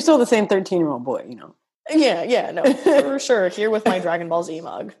it. But you're still the same 13-year-old boy, Yeah, no, for sure. Here with my Dragon Ball Z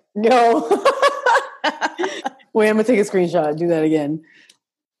mug. Yo. Wait, I'm going to take a screenshot. Do that again.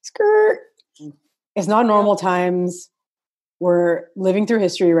 Skirt. It's not normal times. We're living through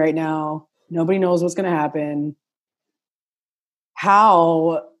history right now. Nobody knows what's going to happen.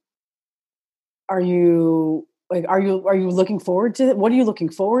 How are you... Like, are you looking forward to it? What are you looking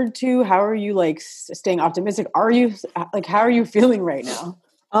forward to? How are you like staying optimistic? How are you feeling right now?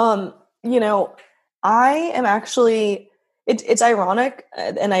 I am actually, it's ironic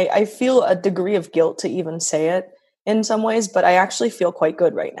and I feel a degree of guilt to even say it in some ways, but I actually feel quite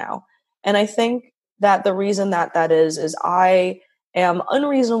good right now. And I think that the reason that is I am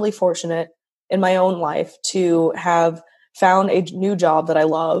unreasonably fortunate in my own life to have found a new job that I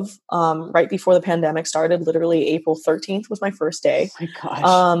love right before the pandemic started. Literally April 13th was my first day. Oh my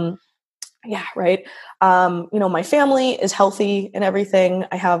gosh. Yeah, right. My family is healthy and everything.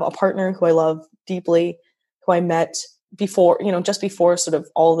 I have a partner who I love deeply, who I met before, just before sort of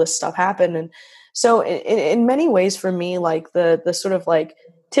all this stuff happened. And so in many ways for me, like the sort of like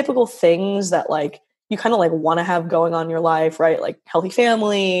typical things that like you kind of like want to have going on in your life, right? Like healthy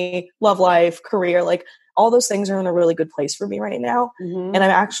family, love life, career, like all those things are in a really good place for me right now. Mm-hmm. And I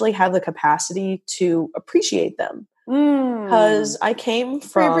actually have the capacity to appreciate them because I came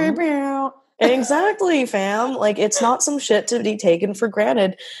from exactly, fam. Like it's not some shit to be taken for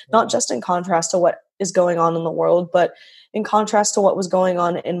granted, not just in contrast to what is going on in the world, but in contrast to what was going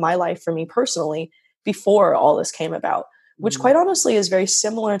on in my life for me personally before all this came about, which quite honestly is very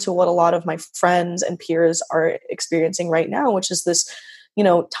similar to what a lot of my friends and peers are experiencing right now, which is this,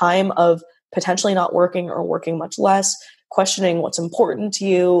 time of potentially not working or working much less, questioning what's important to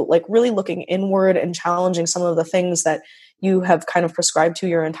you, like really looking inward and challenging some of the things that you have kind of prescribed to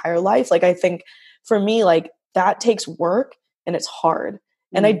your entire life. Like I think for me, like that takes work and it's hard.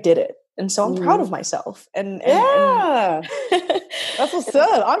 And I did it. And so I'm proud of myself. And yeah. That's what's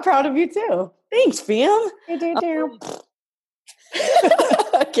up. I'm proud of you too. Thanks, fam. I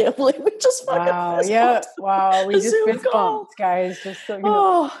can't believe we just fucking fist bumped. Wow. We just Zoom fist call. bumped, guys. Just so you know.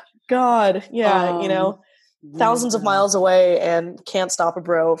 Oh God. Yeah. Thousands of miles away and can't stop a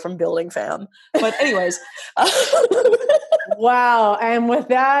bro from building, fam. But anyways. Wow. And with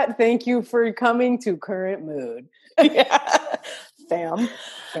that, thank you for coming to Current Mood. Yeah. Fam.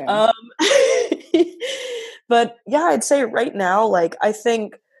 But yeah, I'd say right now, like, I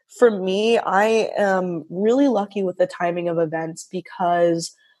think for me, I am really lucky with the timing of events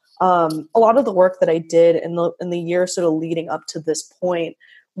because a lot of the work that I did in the year sort of leading up to this point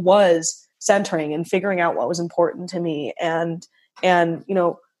was centering and figuring out what was important to me and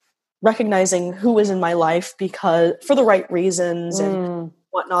recognizing who was in my life because for the right reasons and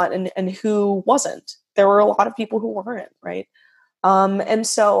whatnot and who wasn't. There were a lot of people who weren't, right? And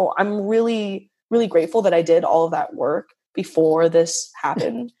so I'm really, really grateful that I did all of that work before this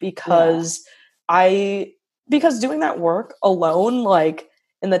happened because because doing that work alone, like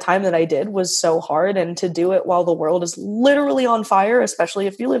in the time that I did was so hard, and to do it while the world is literally on fire, especially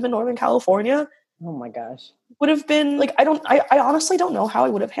if you live in Northern California. Oh my gosh. Would have been like, I honestly don't know how I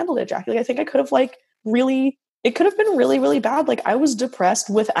would have handled it, Jackie. Like, I think I could have it could have been really, really bad. Like I was depressed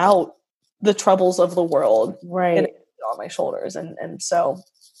without the troubles of the world. Right. And on my shoulders. And so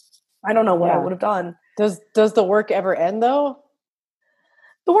I don't know what I would have done. Does the work ever end though?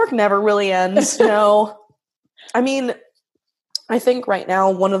 The work never really ends. No. I mean, I think right now,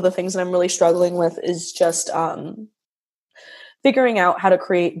 one of the things that I'm really struggling with is just figuring out how to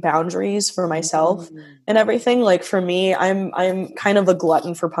create boundaries for myself and everything. Like for me, I'm kind of a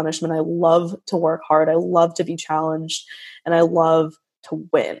glutton for punishment. I love to work hard. I love to be challenged, and I love to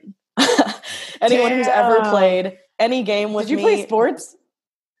win. Anyone who's ever played any game with me. Did you play sports?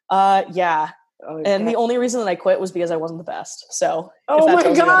 Yeah. Okay. And the only reason that I quit was because I wasn't the best. So, oh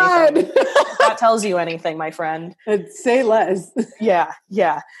my God, if that tells you anything, my friend. Say less. Yeah.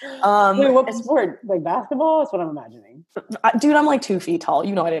 Wait, what sport? Like basketball? That's what I'm imagining. Dude, I'm like 2 feet tall.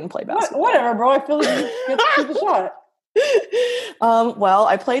 You know, I didn't play basketball. Whatever, bro. I feel like you get to shoot the shot. Well,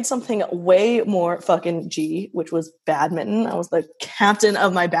 I played something way more fucking G, which was badminton. I was the captain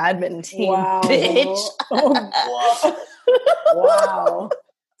of my badminton team. Wow, bitch. Wow.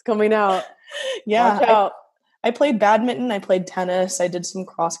 It's coming out. Yeah. Watch out. I played badminton. I played tennis. I did some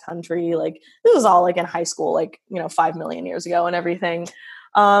cross country. Like this was all like in high school, like, 5 million years ago and everything.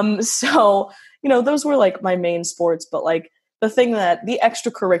 So, those were like my main sports, but like the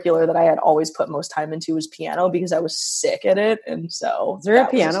extracurricular that I had always put most time into was piano because I was sick at it. And so is there a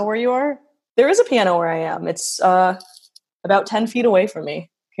piano where you are? There is a piano where I am. It's about 10 feet away from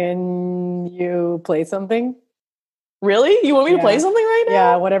me. Can you play something? Really? You want me to play something right now?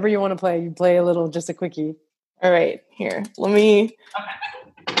 Yeah, whatever you want to play. You play just a quickie. All right, here. Let me.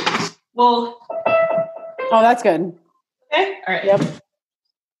 Okay. Well. Oh, that's good. Okay. All right. Yep.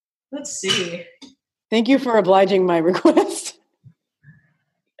 Let's see. Thank you for obliging my request.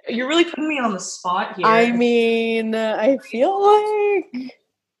 You're really putting me on the spot here. I mean, I feel like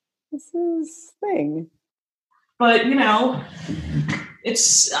this is thing. But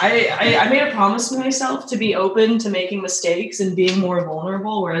it's I made a promise to myself to be open to making mistakes and being more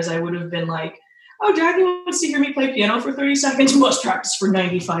vulnerable, whereas I would have been like, oh, Jackie wants to hear me play piano for 30 seconds, you must practice for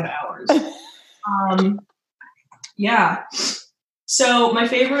 95 hours. Yeah. So my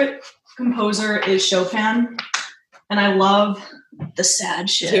favorite composer is Chopin, and I love the sad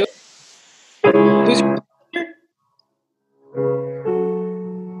shit. Who's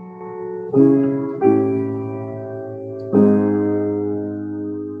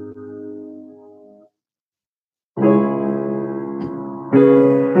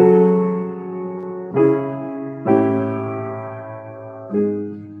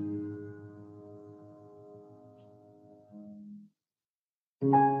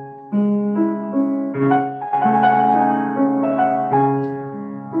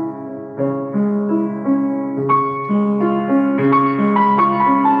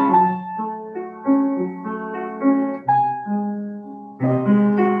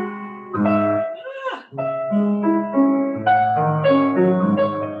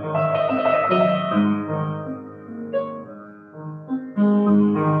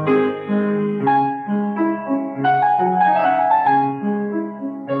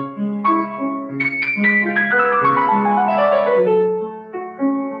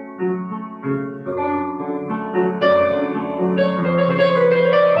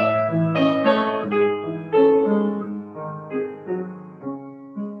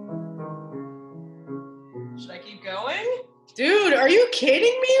kidding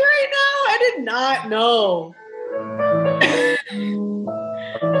me right now? I did not know.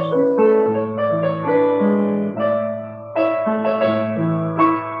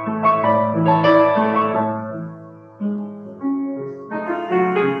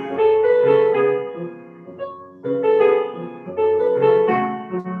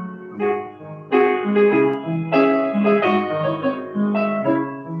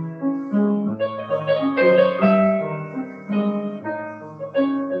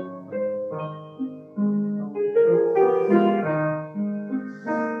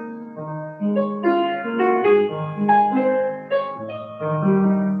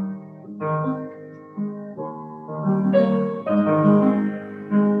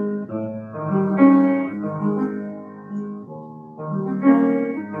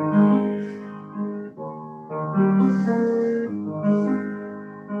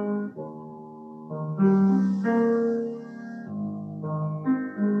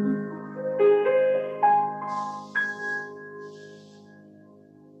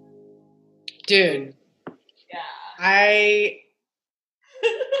 Dude. Yeah.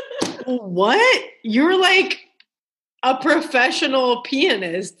 What? You're like a professional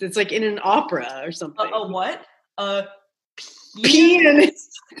pianist. It's like in an opera or something. A what? A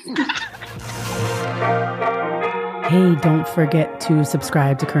pianist. Hey, don't forget to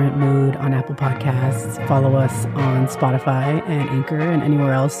subscribe to Current Mood on Apple Podcasts. Follow us on Spotify and Anchor and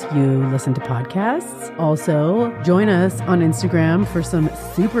anywhere else you listen to podcasts. Also, join us on Instagram for some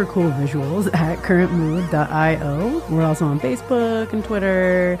super cool visuals at currentmood.io. We're also on Facebook and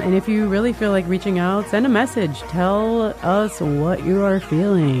Twitter. And if you really feel like reaching out, send a message. Tell us what you are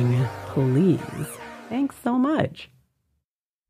feeling, please. Thanks so much.